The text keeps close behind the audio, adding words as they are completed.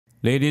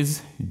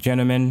Ladies,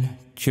 gentlemen,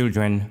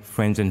 children,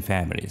 friends, and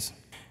families,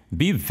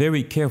 be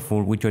very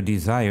careful with your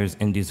desires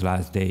in these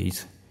last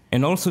days,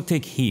 and also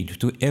take heed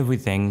to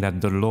everything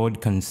that the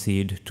Lord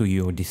concede to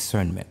your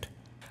discernment.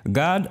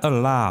 God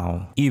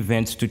allow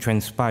events to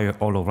transpire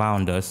all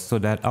around us so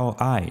that our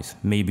eyes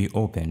may be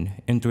open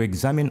and to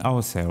examine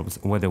ourselves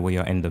whether we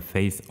are in the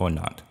faith or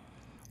not.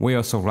 We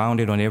are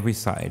surrounded on every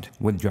side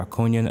with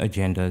draconian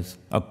agendas,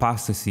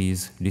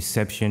 apostasies,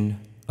 deception,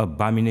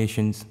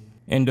 abominations,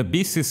 and the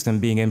beast system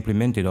being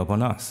implemented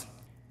upon us.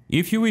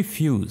 If you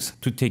refuse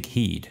to take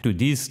heed to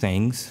these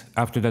things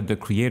after that the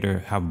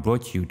Creator have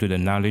brought you to the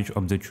knowledge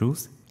of the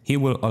truth, He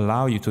will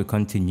allow you to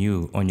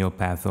continue on your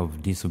path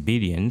of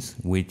disobedience,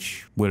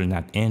 which will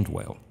not end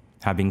well.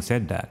 Having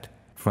said that,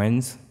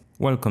 friends,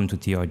 welcome to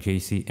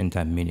TRJC End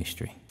Time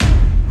Ministry.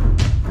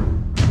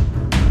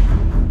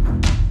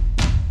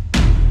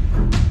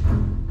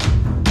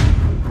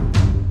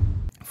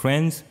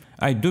 Friends,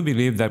 I do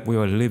believe that we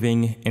are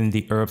living in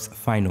the earth's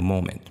final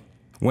moment.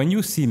 When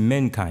you see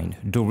mankind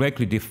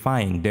directly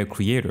defying their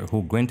Creator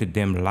who granted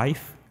them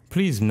life,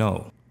 please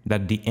know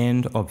that the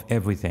end of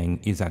everything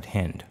is at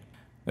hand.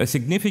 A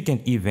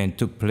significant event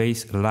took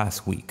place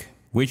last week,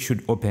 which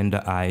should open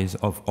the eyes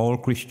of all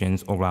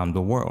Christians around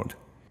the world.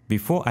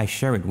 Before I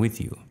share it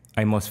with you,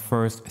 I must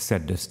first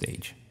set the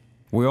stage.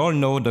 We all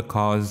know the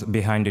cause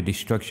behind the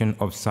destruction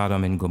of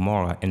Sodom and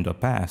Gomorrah in the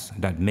past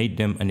that made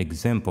them an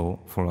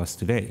example for us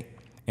today.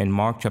 In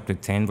Mark chapter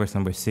 10, verse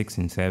number 6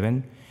 and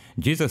 7,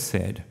 Jesus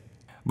said,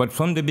 "But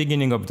from the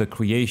beginning of the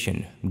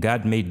creation,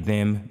 God made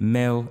them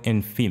male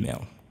and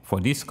female.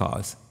 For this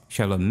cause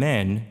shall a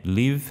man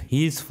leave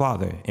his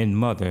father and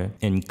mother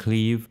and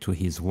cleave to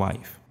his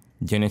wife."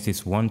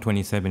 Genesis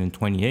 1:27 and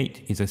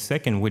 28 is a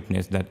second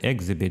witness that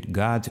exhibits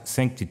God's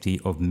sanctity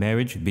of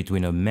marriage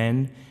between a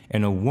man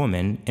and a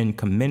woman and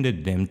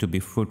commended them to be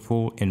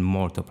fruitful and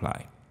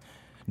multiply.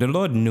 The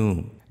Lord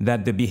knew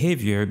that the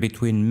behavior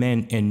between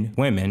men and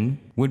women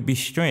would be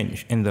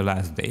strange in the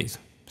last days,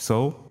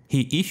 so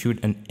He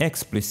issued an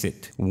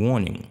explicit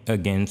warning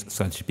against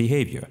such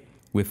behavior.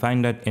 We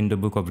find that in the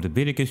book of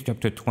Leviticus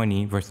chapter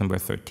 20, verse number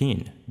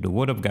 13. The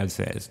Word of God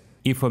says,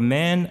 "If a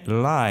man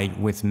lie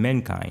with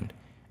mankind,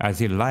 as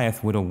he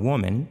lieth with a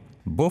woman,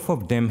 both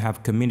of them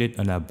have committed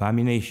an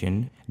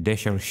abomination, they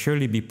shall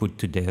surely be put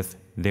to death,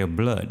 their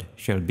blood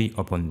shall be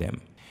upon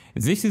them."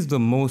 This is the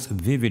most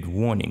vivid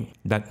warning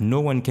that no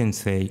one can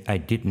say, "I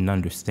didn't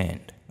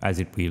understand,"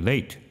 as it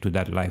relates to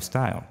that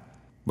lifestyle.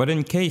 But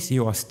in case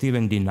you are still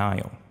in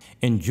denial,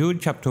 in Jude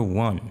chapter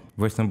 1,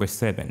 verse number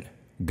 7,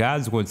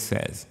 God's word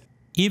says,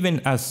 "Even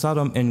as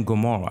Sodom and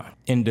Gomorrah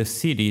and the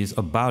cities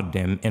about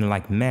them in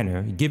like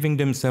manner, giving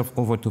themselves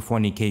over to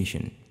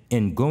fornication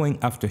and going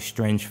after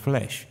strange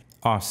flesh,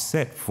 are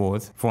set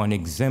forth for an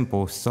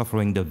example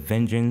suffering the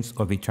vengeance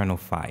of eternal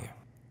fire."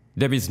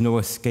 There is no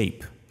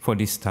escape for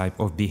this type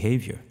of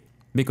behavior,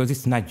 because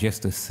it's not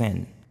just a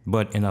sin,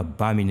 but an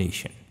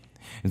abomination.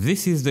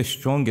 This is the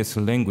strongest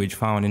language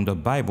found in the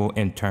Bible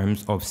in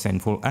terms of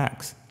sinful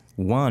acts,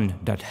 one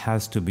that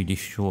has to be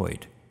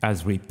destroyed,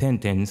 as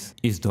repentance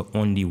is the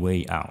only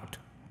way out.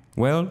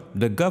 Well,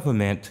 the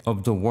government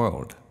of the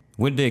world,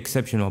 with the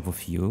exception of a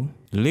few,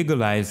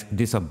 legalize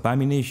this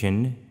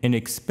abomination and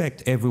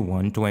expect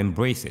everyone to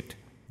embrace it.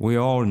 We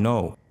all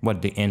know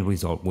what the end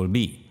result will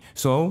be.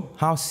 So,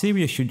 how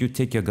serious should you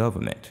take your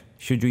government?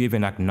 Should you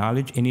even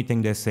acknowledge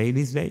anything they say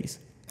these days?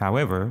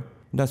 However,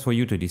 that's for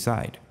you to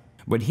decide.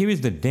 But here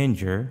is the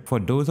danger for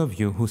those of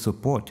you who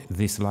support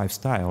this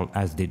lifestyle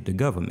as did the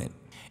government.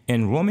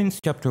 In Romans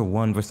chapter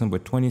 1, verse number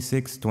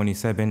 26,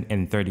 27,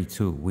 and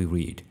 32, we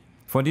read,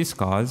 "For this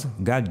cause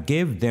God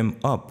gave them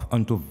up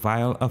unto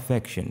vile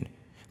affection,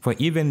 for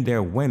even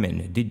their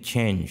women did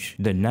change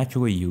the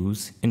natural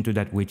use into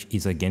that which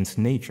is against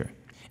nature.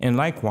 And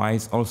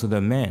likewise also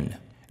the men,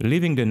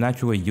 leaving the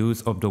natural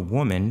use of the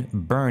woman,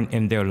 burn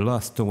in their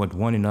lust toward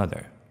one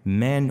another,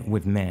 man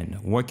with man,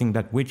 working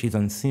that which is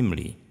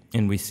unseemly,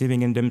 and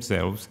receiving in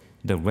themselves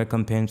the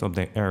recompense of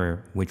their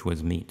error which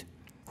was meet.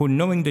 Who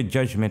knowing the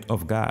judgment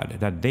of God,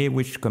 that they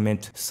which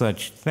commit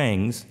such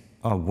things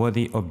are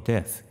worthy of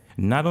death,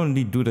 not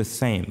only do the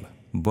same,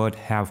 but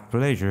have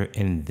pleasure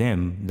in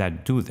them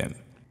that do them."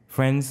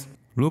 Friends,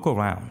 look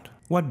around.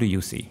 What do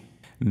you see?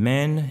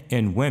 Men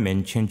and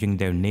women changing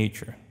their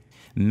nature.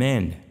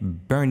 Men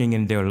burning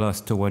in their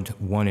lust toward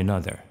one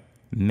another.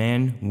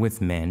 Men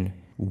with men,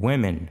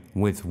 women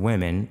with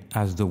women,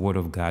 as the Word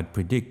of God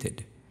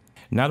predicted.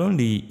 Not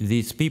only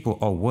these people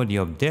are worthy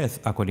of death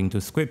according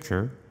to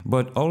Scripture,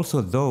 but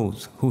also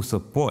those who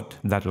support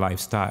that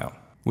lifestyle,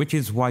 which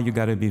is why you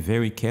gotta be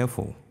very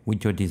careful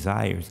with your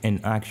desires and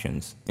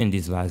actions in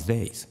these last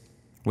days.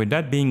 With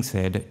that being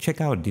said, check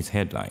out this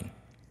headline.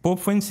 Pope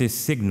Francis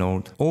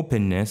signaled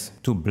openness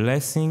to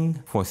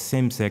blessing for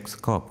same-sex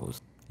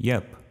couples.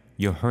 Yep,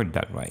 you heard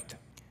that right.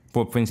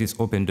 Pope Francis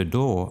opened the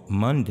door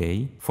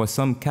Monday for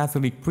some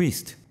Catholic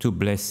priests to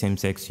bless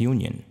same-sex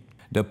union.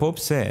 The Pope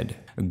said,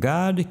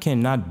 "God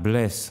cannot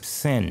bless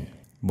sin."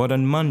 But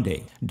on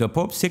Monday, the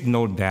Pope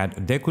signaled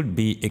that there could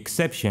be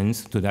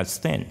exceptions to that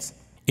stance.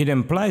 It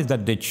implies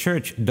that the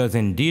church does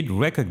indeed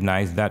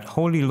recognize that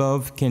holy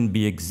love can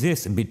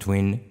exist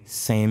between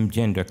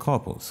same-gender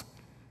couples.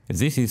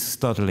 This is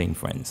startling,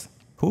 friends.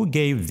 Who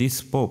gave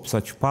this Pope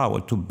such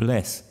power to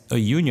bless a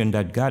union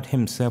that God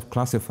himself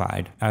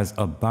classified as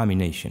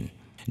abomination?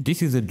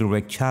 This is a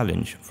direct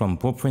challenge from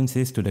Pope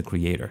Francis to the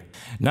Creator.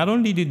 Not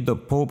only did the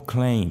Pope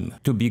claim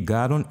to be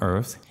God on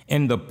earth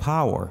and the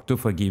power to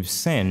forgive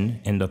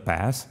sin in the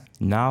past,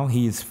 now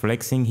he is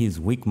flexing his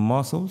weak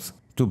muscles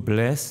to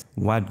bless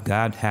what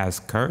God has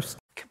cursed.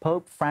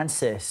 Pope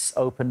Francis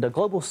opened a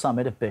global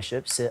summit of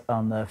bishops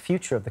on the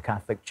future of the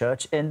Catholic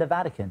Church in the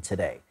Vatican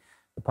today.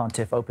 The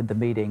pontiff opened the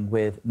meeting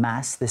with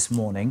Mass this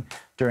morning.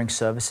 During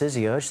services,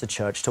 he urged the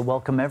Church to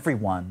welcome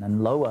everyone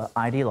and lower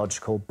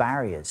ideological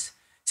barriers.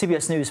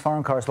 CBS News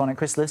foreign correspondent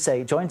Chris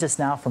Livesay joins us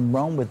now from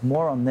Rome with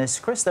more on this.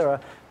 Chris, there are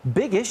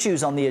big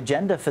issues on the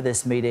agenda for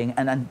this meeting,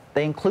 and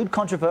they include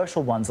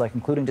controversial ones, like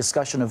including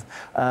discussion of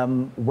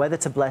whether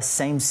to bless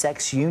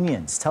same-sex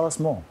unions. Tell us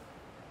more.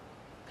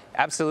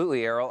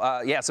 Absolutely,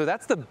 Errol. Yeah, so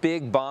that's the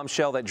big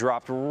bombshell that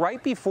dropped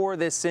right before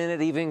this synod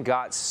even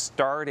got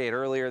started.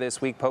 Earlier this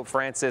week, Pope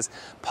Francis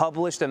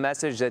published a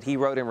message that he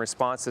wrote in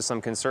response to some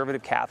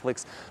conservative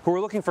Catholics who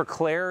were looking for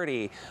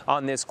clarity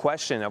on this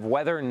question of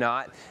whether or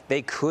not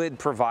they could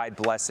provide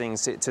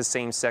blessings to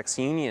same-sex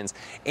unions.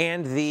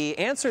 And the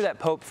answer that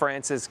Pope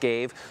Francis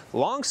gave,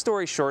 long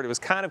story short, it was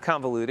kind of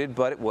convoluted,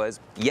 but it was,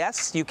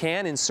 yes, you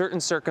can in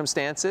certain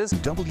circumstances.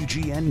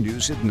 WGN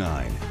News at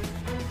 9.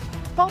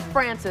 Pope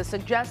Francis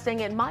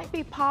suggesting it might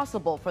be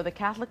possible for the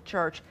Catholic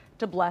Church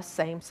to bless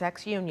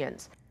same-sex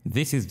unions.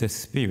 This is the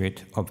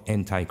spirit of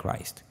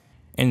Antichrist.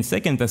 In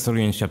 2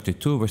 Thessalonians chapter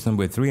 2, verse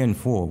number 3 and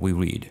 4, we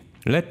read,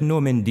 "Let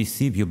no man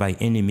deceive you by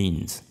any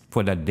means,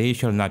 for that day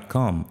shall not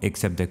come,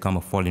 except there come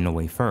a falling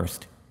away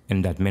first,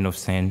 and that man of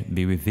sin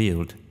be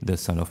revealed, the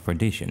son of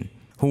perdition,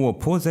 who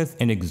opposeth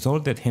and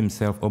exalteth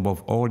himself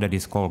above all that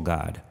is called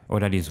God, or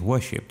that is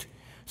worshipped,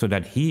 so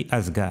that he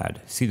as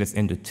God sitteth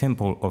in the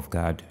temple of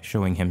God,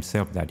 showing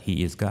himself that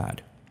he is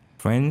God."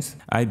 Friends,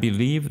 I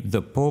believe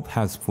the Pope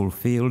has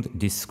fulfilled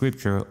this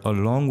scripture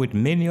along with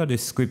many other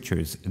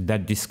scriptures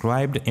that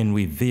described and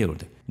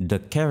revealed the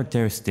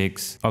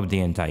characteristics of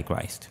the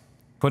Antichrist.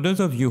 For those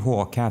of you who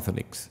are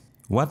Catholics,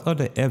 what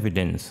other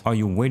evidence are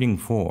you waiting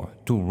for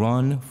to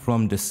run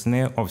from the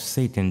snare of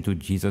Satan to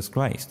Jesus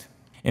Christ?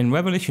 In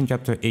Revelation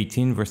chapter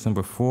 18, verse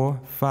number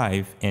 4,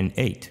 5, and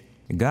 8,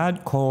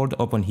 God called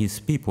upon his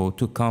people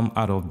to come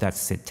out of that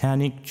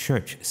satanic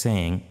church,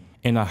 saying,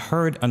 "And I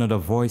heard another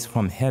voice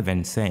from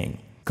heaven saying,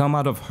 Come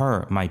out of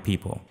her, my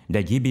people,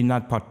 that ye be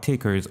not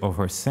partakers of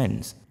her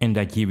sins, and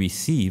that ye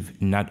receive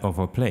not of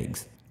her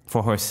plagues.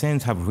 For her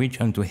sins have reached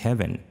unto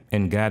heaven,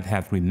 and God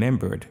hath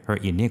remembered her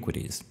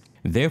iniquities.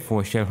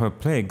 Therefore shall her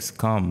plagues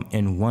come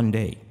in one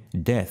day,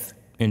 death,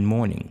 and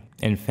mourning,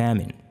 and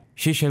famine.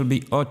 She shall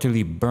be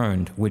utterly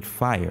burned with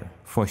fire,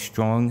 for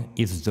strong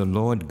is the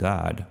Lord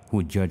God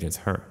who judges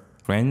her."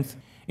 Friends,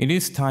 it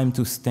is time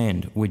to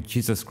stand with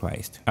Jesus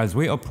Christ as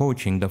we're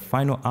approaching the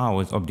final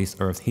hours of this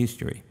earth's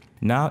history.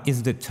 Now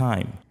is the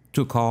time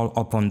to call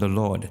upon the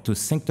Lord to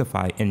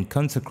sanctify and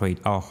consecrate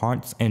our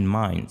hearts and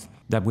minds,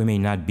 that we may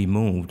not be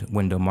moved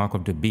when the mark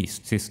of the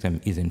beast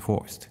system is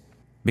enforced.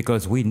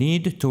 Because we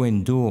need to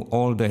endure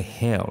all the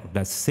hell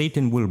that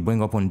Satan will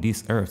bring upon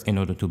this earth in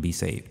order to be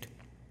saved.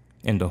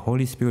 And the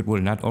Holy Spirit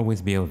will not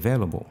always be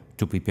available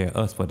to prepare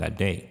us for that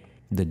day.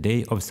 The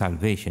day of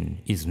salvation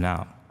is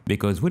now,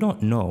 because we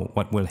don't know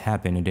what will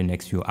happen in the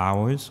next few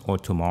hours or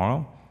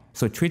tomorrow.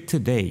 So treat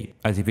today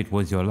as if it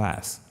was your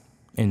last,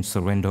 and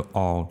surrender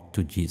all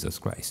to Jesus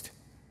Christ.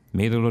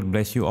 May the Lord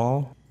bless you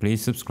all.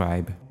 Please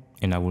subscribe,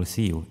 and I will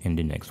see you in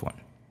the next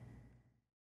one.